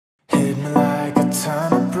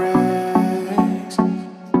time it breaks,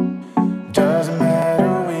 doesn't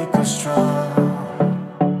matter, we go strong.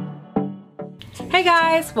 Hey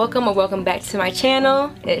guys, welcome or welcome back to my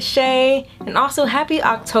channel. It's Shay, and also happy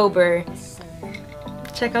October.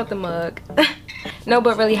 Check out the mug. No,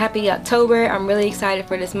 but really happy October. I'm really excited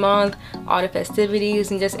for this month, all the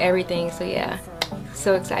festivities and just everything. So yeah,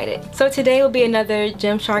 so excited. So today will be another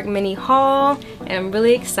Gymshark mini haul, and I'm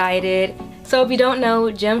really excited. So if you don't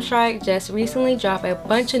know, Gymshark just recently dropped a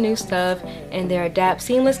bunch of new stuff in their Adapt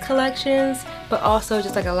Seamless collections, but also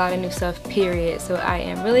just like a lot of new stuff, period. So I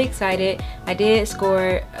am really excited. I did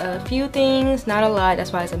score a few things, not a lot,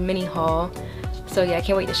 that's why it's a mini haul. So yeah, I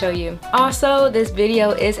can't wait to show you. Also, this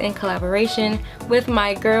video is in collaboration with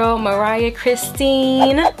my girl, Mariyah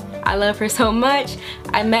Kristine. I love her so much.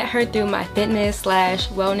 I met her through my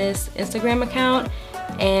fitness/wellness Instagram account.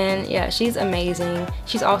 And yeah, she's amazing.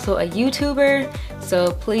 She's also a YouTuber,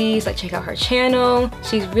 so please like check out her channel.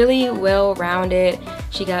 She's really well-rounded.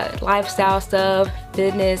 She got lifestyle stuff,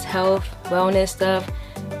 fitness, health, wellness stuff,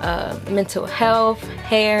 mental health,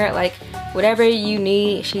 hair, like whatever you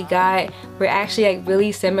need, she got. We're actually like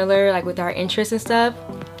really similar, like with our interests and stuff.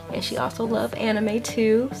 And she also loves anime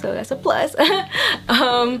too, so that's a plus.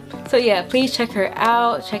 So yeah, please check her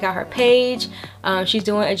out, check out her page. She's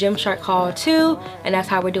doing a Gymshark haul too, and that's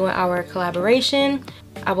how we're doing our collaboration.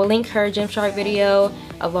 I will link her Gymshark video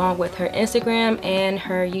along with her Instagram and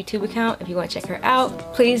her YouTube account if you want to check her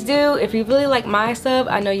out. Please do. If you really like my stuff,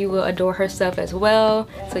 I know you will adore her stuff as well.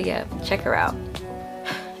 So yeah, check her out.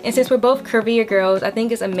 And since we're both curvier girls, I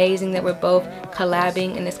think it's amazing that we're both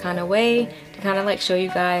collabing in this kind of way to kind of like show you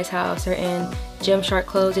guys how certain Gymshark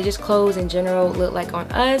clothes, or just clothes in general, look like on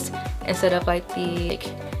us instead of like the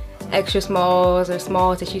extra smalls or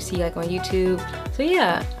smalls that you see like on YouTube. So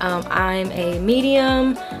yeah, I'm a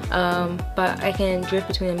medium, but I can drift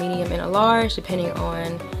between a medium and a large depending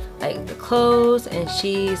on like the clothes, and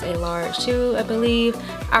she's a large too, I believe.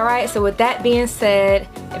 Alright, so with that being said,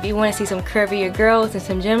 if you want to see some curvier girls and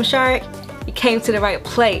some Gymshark, you came to the right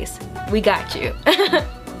place. We got you.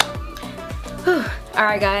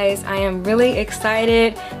 Alright guys, I am really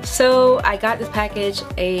excited. So I got this package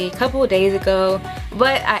a couple of days ago,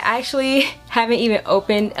 but I actually haven't even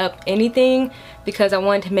opened up anything because I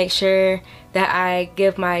wanted to make sure that I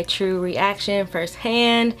give my true reaction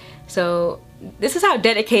firsthand. So this is how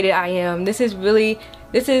dedicated I am. This is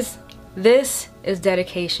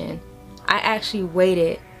dedication. I actually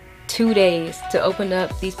waited 2 days to open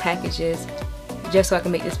up these packages just so I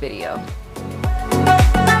can make this video.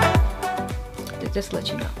 Just to let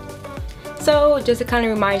you know. So just to kind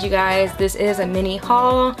of remind you guys, this is a mini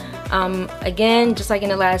haul. Again, just like in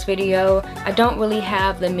the last video, I don't really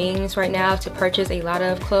have the means right now to purchase a lot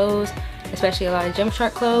of clothes, especially a lot of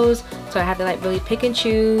Gymshark clothes, so I have to like really pick and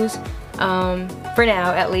choose. For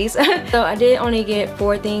now at least. So I did only get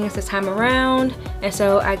 4 things this time around, and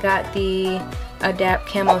so I got the Adapt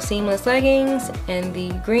Camo Seamless leggings in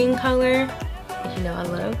the green color. As you know, I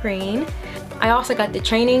love green. I also got the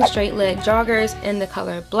training straight leg joggers in the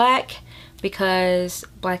color black because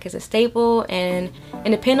black is a staple, and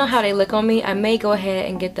depending on how they look on me, I may go ahead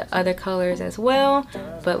and get the other colors as well,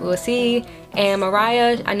 but we'll see. And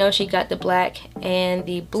Mariyah, I know she got the black and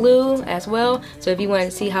the blue as well, so if you want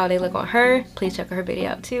to see how they look on her, please check her video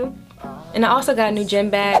out too. And I also got a new gym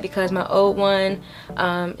bag because my old one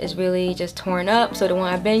is really just torn up, so the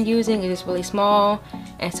one I've been using is really small,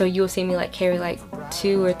 and so you'll see me like carry like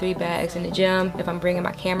 2 or 3 bags in the gym if I'm bringing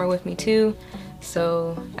my camera with me too.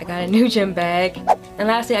 So I got a new gym bag. And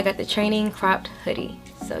lastly, I got the training cropped hoodie.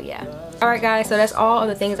 So yeah. Alright guys, so that's all of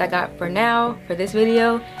the things I got for now for this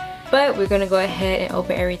video. But we're gonna go ahead and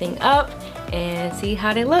open everything up and see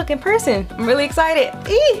how they look in person. I'm really excited.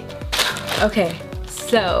 Eee! Okay,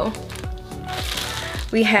 so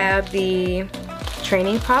we have the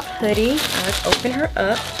training cropped hoodie. Now let's open her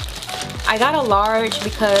up. I got a large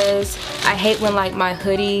because I hate when like my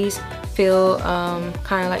hoodies feel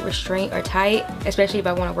kind of like restrained or tight, especially if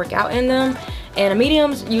I want to work out in them. And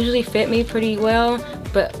mediums usually fit me pretty well,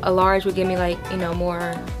 but a large would give me like, you know,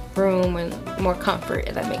 more room and more comfort,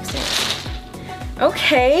 if that makes sense.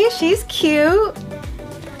 Okay, she's cute.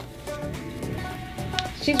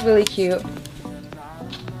 She's really cute.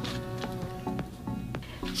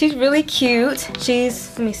 She's really cute.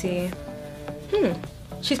 She's, let me see.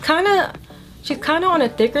 She's kind of on the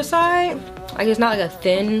thicker side. like it's not like a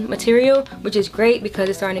thin material, which is great because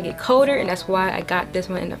it's starting to get colder, and that's why I got this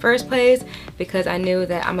one in the first place, because I knew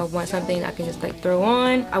that I'm gonna want something I can just like throw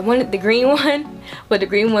on. I wanted the green one, but the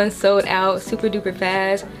green one sold out super duper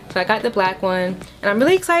fast, so I got the black one, and I'm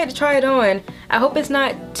really excited to try it on. I hope it's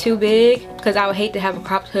not too big, because I would hate to have a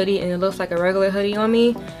cropped hoodie and it looks like a regular hoodie on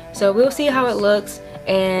me. So we'll see how it looks,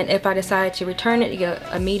 and if I decide to return it to get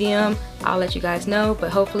a medium, I'll let you guys know,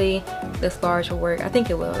 but hopefully this large will work. I think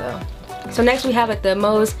it will though. So next we have like the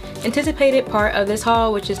most anticipated part of this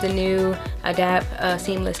haul, which is the new Adapt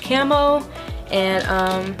seamless camo. And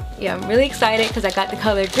yeah, I'm really excited because I got the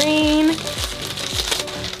color green.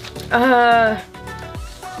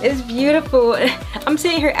 It's beautiful. I'm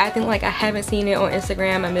sitting here acting like I haven't seen it on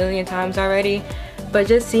Instagram a million times already, but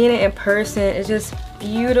just seeing it in person is just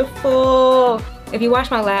beautiful. If you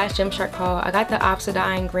watched my last Gymshark haul, I got the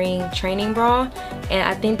Obsidian green training bra, and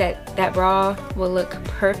I think that that bra will look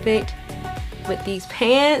perfect with these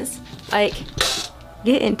pants. Like,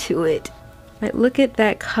 get into it. Like, look at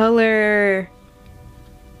that color.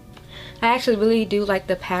 I actually really do like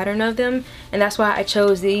the pattern of them, and that's why I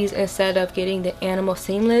chose these instead of getting the animal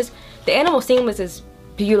seamless. The animal seamless is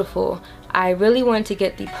beautiful. I really wanted to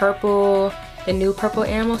get the purple, the new purple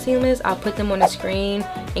animal seamless. I'll put them on the screen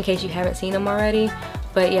in case you haven't seen them already.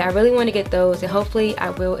 But yeah, I really want to get those, and hopefully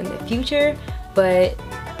I will in the future. But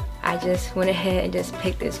I just went ahead and just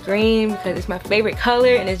picked this green because it's my favorite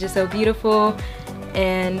color and it's just so beautiful.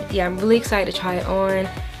 And yeah, I'm really excited to try it on.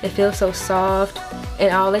 It feels so soft,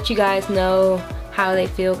 and I'll let you guys know how they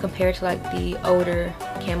feel compared to like the older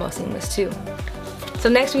camo seamless too. So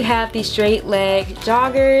next we have the straight leg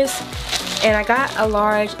joggers, and I got a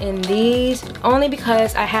large in these only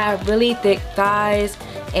because I have really thick thighs,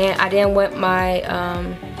 and I didn't want my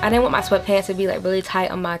sweatpants to be like really tight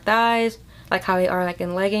on my thighs like how they are like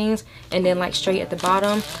in leggings, and then like straight at the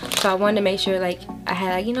bottom. So I wanted to make sure like I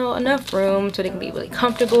had like, you know, enough room so they can be really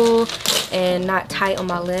comfortable and not tight on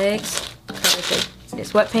my legs, because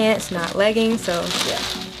it's sweatpants, not leggings. So yeah.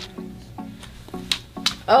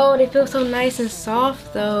 Oh, they feel so nice and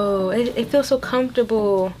soft though. It feels so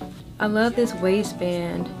comfortable. I love this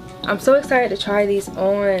waistband. I'm so excited to try these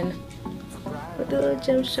on with the little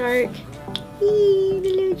Gymshark. Eee, the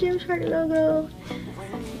little Gymshark logo.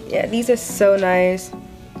 Yeah, these are so nice.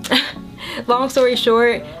 Long story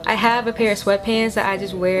short, I have a pair of sweatpants that I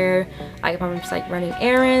just wear like if I'm just like running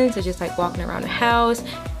errands or just like walking around the house,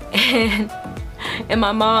 and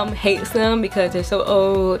my mom hates them because they're so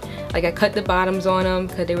old. Like I cut the bottoms on them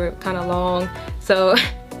because they were kind of long. So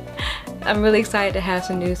I'm really excited to have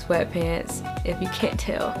some new sweatpants, if you can't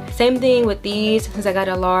tell. Same thing with these. Since I got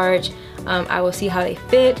a large, I will see how they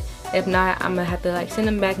fit. If not, I'm gonna have to like send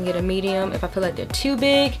them back and get a medium if I feel like they're too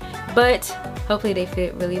big, but hopefully they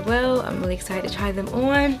fit really well. I'm really excited to try them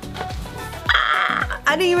on.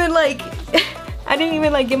 I didn't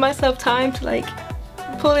even like give myself time to like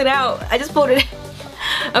pull it out. I just pulled it.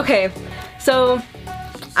 Okay, so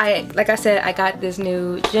like I said, I got this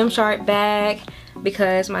new Gymshark bag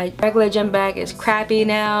because my regular gym bag is crappy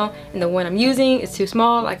now, and the one I'm using is too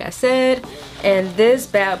small, like I said. And this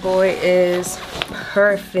bad boy is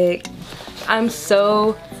perfect. I'm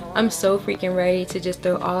so freaking ready to just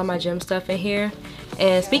throw all of my gym stuff in here.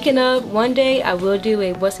 And speaking of, one day I will do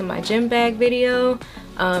a what's in my gym bag video,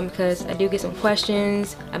 because I do get some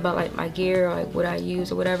questions about like my gear or like what I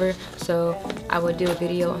use or whatever. So I will do a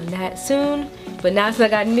video on that soon. But now since I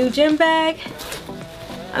got a new gym bag,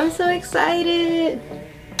 I'm so excited.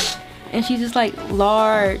 And she's just like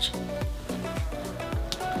large.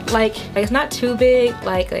 Like it's not too big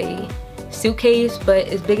like a suitcase, but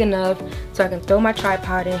it's big enough so I can throw my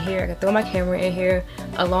tripod in here, I can throw my camera in here,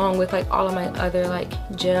 along with like all of my other like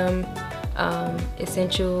gym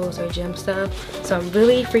essentials or gym stuff. So I'm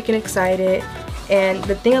really freaking excited. And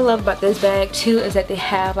the thing I love about this bag too is that they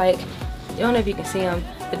have like, I don't know if you can see them,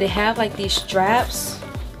 but they have like these straps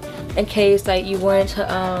in case like you wanted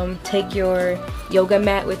to take your yoga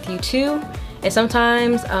mat with you too. And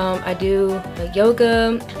sometimes I do like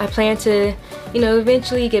yoga. I plan to, you know,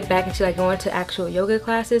 eventually get back into like going to actual yoga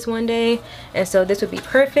classes one day, and so this would be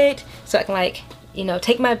perfect so I can like, you know,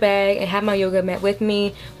 take my bag and have my yoga mat with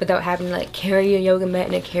me without having to like carry a yoga mat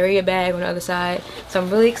and then carry a bag on the other side. So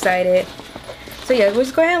I'm really excited. So yeah, we'll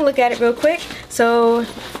just go ahead and look at it real quick. So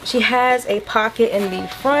she has a pocket in the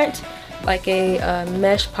front, like a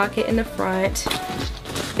mesh pocket in the front.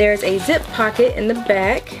 There's a zip pocket in the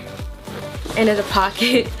back, and there's a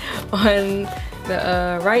pocket on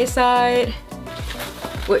the right side,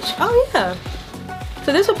 which, oh yeah,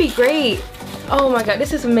 so this would be great. Oh my god,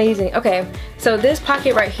 this is amazing. Okay, so this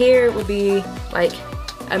pocket right here would be like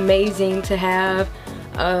amazing to have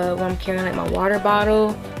when I'm carrying like my water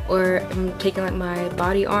bottle, or I'm taking like my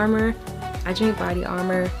body armor. I drink body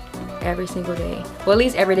armor every single day. Well, at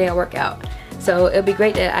least every day I work out. So it'll be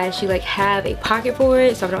great that I actually like have a pocket for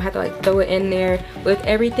it, so I don't have to like throw it in there with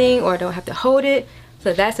everything, or I don't have to hold it.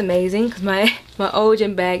 So that's amazing, because my old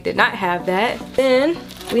gym bag did not have that. Then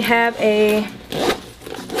we have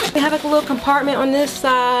like a little compartment on this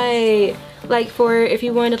side, like for if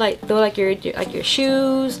you want to like throw like your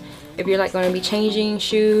shoes, if you're like going to be changing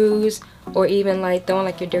shoes, or even like throwing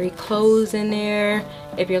like your dirty clothes in there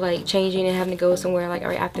if you're like changing and having to go somewhere like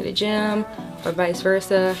right after the gym, or vice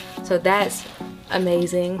versa. So that's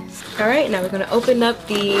amazing. All right, now we're going to open up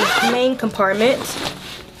the main compartment.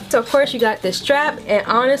 So of course you got this strap, and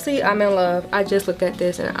honestly I'm in love. I just looked at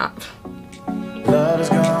this and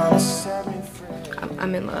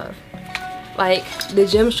I'm in love. Like the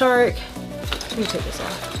Gymshark, let me take this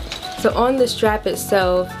off. So on the strap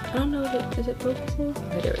itself, I don't know if is it focusing?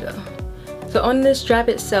 Okay, there we go. So on this strap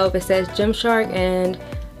itself it says Gymshark, and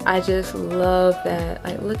I just love that.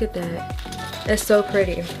 Like look at that, it's so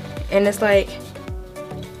pretty. And it's like,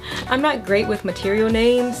 I'm not great with material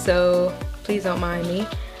names, so please don't mind me,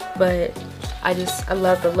 but I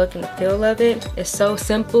love the look and the feel of it. It's so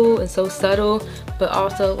simple and so subtle, but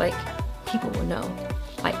also like people will know.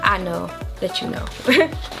 Like I know that you know.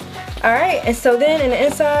 All right, and so then in the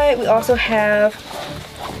inside we also have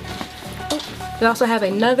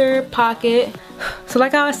another pocket. So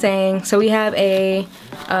like I was saying, so we have a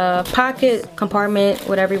pocket compartment,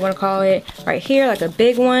 whatever you want to call it, right here, like a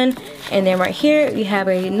big one. And then right here we have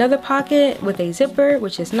another pocket with a zipper,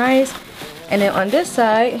 which is nice. And then on this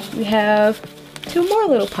side we have 2 more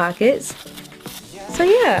little pockets. So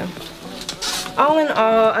yeah, all in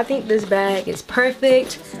all, I think this bag is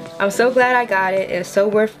perfect. I'm so glad I got it. It's so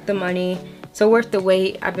worth the money, so worth the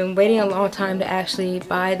wait. I've been waiting a long time to actually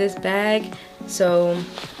buy this bag, so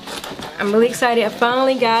I'm really excited. I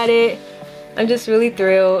finally got it. I'm just really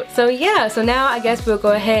thrilled. So yeah, so now I guess we'll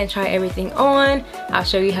go ahead and try everything on. I'll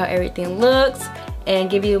show you how everything looks and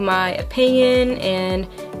give you my opinion, and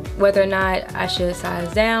whether or not I should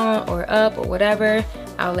size down or up or whatever,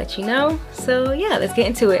 I'll let you know. So yeah, let's get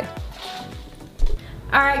into it.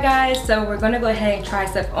 Alright guys, so we're gonna go ahead and try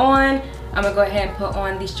stuff on. I'm gonna go ahead and put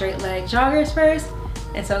on these straight leg joggers first,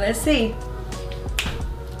 and so let's see.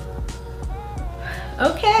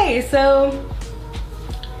 Okay, so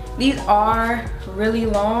these are really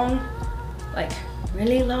long, like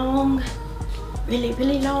really long,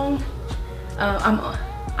 really long.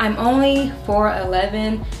 I'm only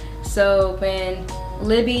 4'11", so when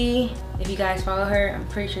Libby, if you guys follow her, I'm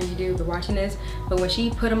pretty sure you do, but watching this, but when she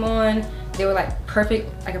put them on, they were like perfect,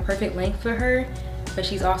 like a perfect length for her, but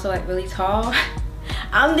she's also like really tall.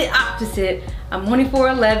 I'm the opposite. I'm only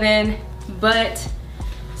 4'11", but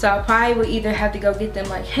so I probably would either have to go get them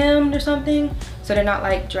like hemmed or something, so they're not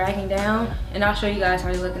like dragging down, and I'll show you guys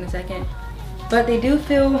how they look in a second. But they do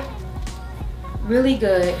feel really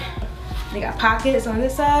good. They got pockets on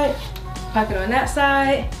this side, pocket on that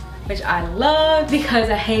side, which I love, because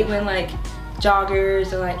I hate when like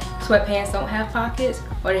joggers or like sweatpants don't have pockets,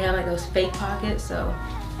 or they have like those fake pockets. So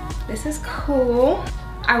this is cool.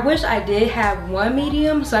 I wish I did have one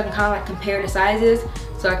medium so I can kind of like compare the sizes,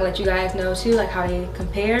 so I can let you guys know too like how they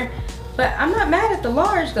compare. But I'm not mad at the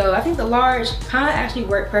large though. I think the large kind of actually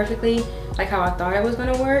worked perfectly, like how I thought it was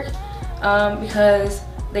gonna work, because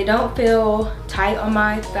they don't feel tight on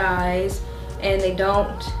my thighs, and they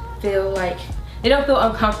don't feel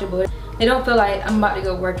uncomfortable. They don't feel like I'm about to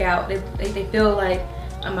go work out. They feel like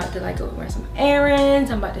I'm about to like go run some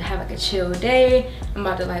errands, I'm about to have like a chill day, I'm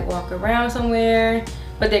about to like walk around somewhere.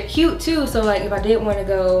 But they're cute too, so like if I did want to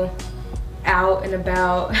go out and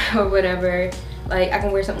about or whatever, like I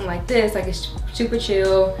can wear something like this, like it's super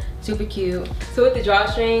chill, super cute. So with the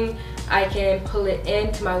drawstring, I can pull it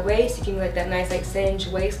into my waist to give me like that nice like cinch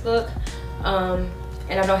waist look, and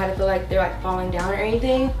I don't have to feel like they're like falling down or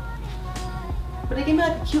anything. But they give me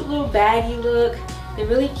like a cute little baggy look. They're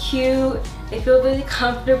really cute. They feel really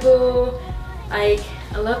comfortable. Like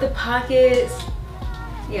I love the pockets.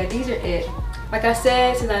 Yeah, these are it. Like I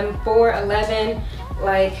said, since I'm 4'11",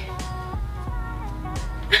 like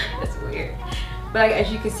that's weird. But like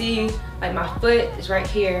as you can see, like my foot is right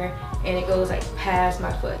here, and it goes like past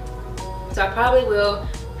my foot. So I probably will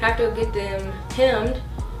have to get them hemmed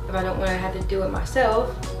if I don't want to have to do it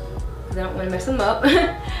myself, because I don't want to mess them up.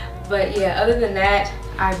 But yeah, other than that,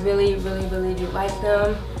 I really do like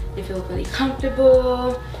them. They feel really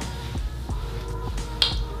comfortable.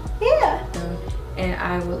 Yeah. And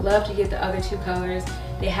I would love to get the other 2 colors.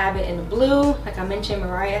 They have it in the blue, like I mentioned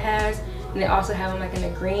Mariyah has, and they also have them like in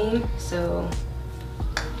the green, so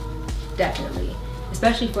definitely. It's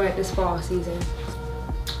especially for like this fall season.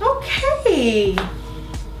 Okay,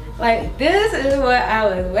 like this is what I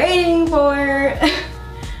was waiting for.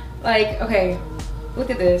 Like, okay, look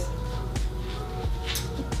at this.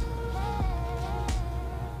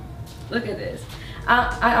 Look at this.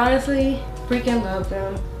 I honestly freaking love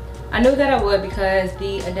them. I knew that I would because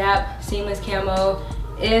the Adapt Seamless Camo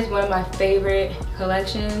is one of my favorite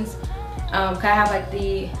collections. I have like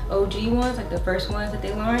the OG ones, like the first ones that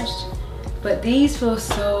they launched, but these feel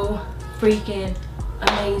so freaking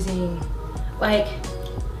amazing. Like,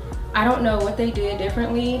 I don't know what they did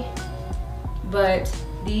differently, but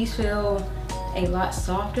these feel a lot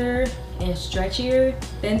softer and stretchier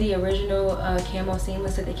than the original Camo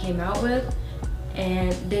Seamless that they came out with.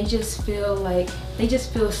 And they just feel like, they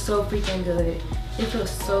just feel so freaking good. They feel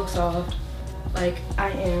so soft. Like, I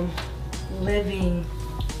am living.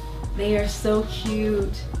 They are so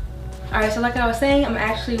cute. Alright, so like I was saying, I'm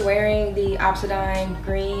actually wearing the Obsidian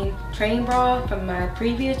green training bra from my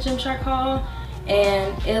previous Gymshark haul,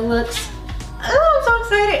 and it looks, oh, I'm so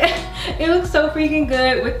excited. It looks so freaking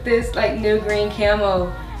good with this like new green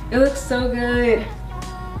camo. It looks so good.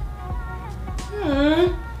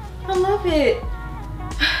 I love it.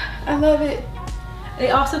 I love it.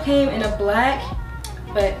 They also came in a black,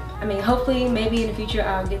 but I mean, hopefully maybe in the future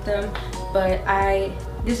I'll get them, but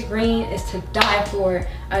this green is to die for.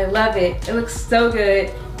 I love it. It looks so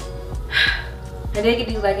good. I did get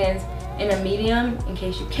these leggings in a medium in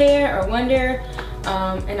case you care or wonder,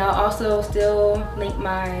 and I'll also still link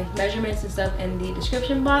my measurements and stuff in the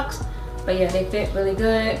description box. But yeah, they fit really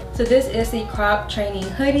good. So this is the crop training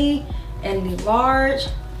hoodie and the large,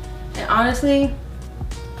 and honestly,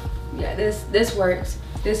 yeah, this works.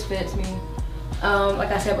 This fits me.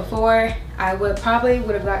 Like I said before, I probably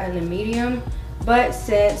would have gotten a medium, but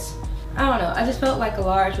since, I don't know, I just felt like a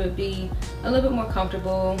large would be a little bit more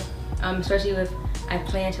comfortable, especially if I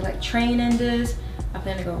plan to like train in this. I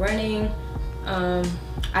plan to go running. I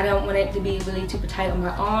don't want it to be really too tight on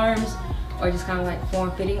my arms or just kind of like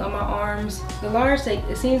form-fitting on my arms. The large, like,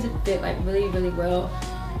 it seems to fit like really, really well,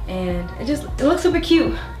 and it looks super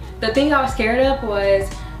cute. The thing I was scared of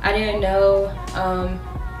was I didn't know,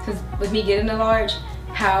 because with me getting a large,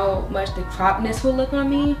 how much the croppedness will look on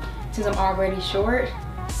me since I'm already short.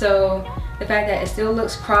 So the fact that it still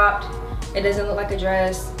looks cropped, it doesn't look like a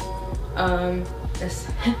dress,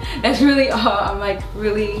 that's really all I'm like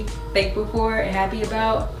really thankful for and happy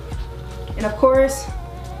about. And of course,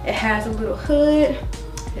 it has a little hood.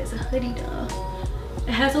 It's a hoodie though.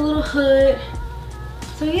 It has a little hood.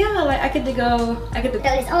 So yeah, like I get to throw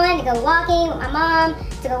this on to go walking with my mom,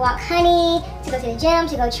 to go walk Honey, to go to the gym,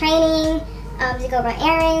 to go training, to go run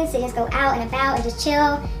errands, to just go out and about and just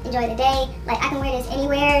chill, enjoy the day. Like, I can wear this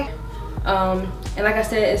anywhere. And like I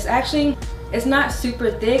said, it's not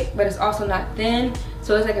super thick, but it's also not thin.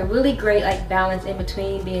 So it's like a really great like balance in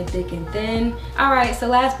between being thick and thin. Alright, so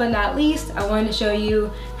last but not least, I wanted to show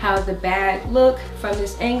you how the bag look from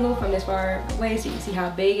this angle, from this far away, so you can see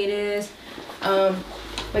how big it is.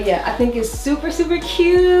 But yeah, I think it's super, super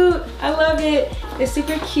cute. I love it. It's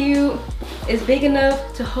super cute. It's big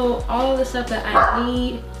enough to hold all the stuff that I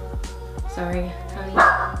need. Sorry, Honey,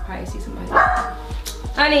 probably see somebody.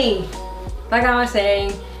 Honey, like I was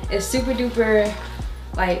saying, it's super duper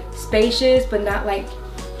like spacious, but not like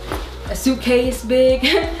a suitcase big.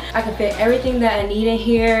 I can fit everything that I need in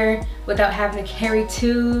here without having to carry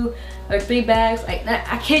 2 or 3 bags. Like,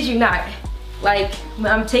 I kid you not. Like,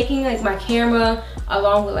 I'm taking like my camera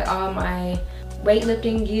along with like all my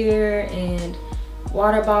weightlifting gear and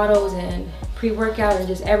water bottles and pre-workout and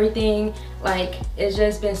just everything. Like, it's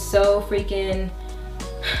just been so freaking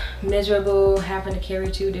miserable having to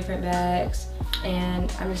carry 2 different bags,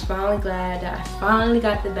 and I'm just finally glad that I finally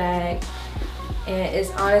got the bag, and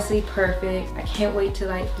it's honestly perfect. I can't wait to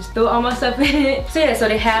like just throw all my stuff in it. So yeah, so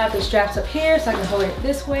they have the straps up here so I can hold it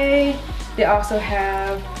this way. They also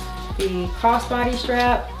have the crossbody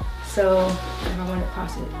strap, so if I want to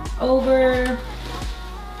cross it over,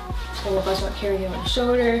 or if I just want to carry it on the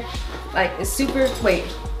shoulder, like, it's super, wait,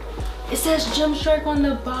 it says Gymshark on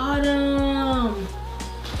the bottom.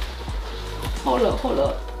 Hold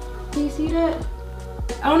up, can you see that?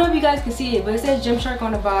 I don't know if you guys can see it, but it says Gymshark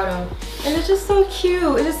on the bottom, and it's just so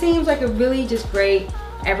cute. It just seems like a really just great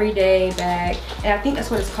everyday bag, and I think that's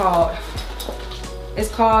what it's called. It's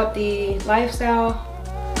called the Lifestyle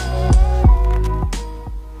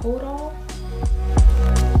Hold All.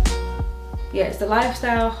 Yeah, it's the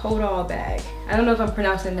Lifestyle Hold All bag. I don't know if I'm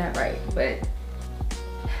pronouncing that right, but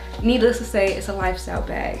needless to say, it's a lifestyle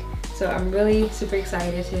bag. So I'm really super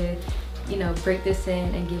excited to you know, break this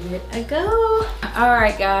in and give it a go.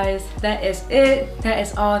 Alright guys, that is it. That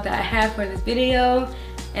is all that I have for this video.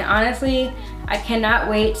 And honestly, I cannot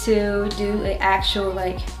wait to do an actual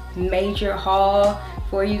like major haul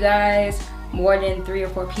for you guys, more than 3 or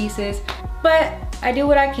 4 pieces. But I do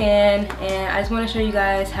what I can, and I just want to show you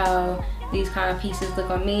guys how these kind of pieces look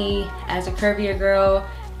on me as a curvier girl,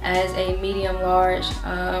 as a medium large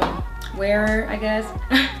wearer, I guess.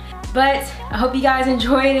 But I hope you guys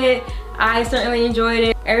enjoyed it. I certainly enjoyed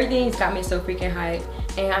it. Everything's got me so freaking hyped,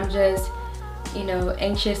 and I'm just, you know,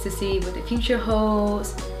 anxious to see what the future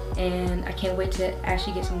holds. And I can't wait to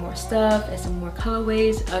actually get some more stuff and some more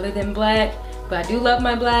colorways other than black. But I do love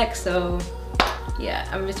my black, so yeah,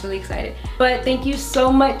 I'm just really excited. But thank you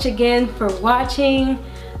so much again for watching.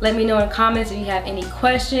 Let me know in the comments if you have any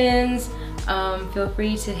questions. Feel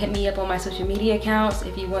free to hit me up on my social media accounts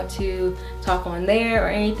if you want to talk on there or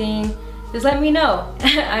anything. Just let me know.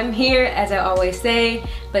 I'm here, as I always say.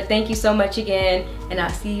 But thank you so much again, and I'll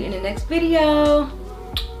see you in the next video.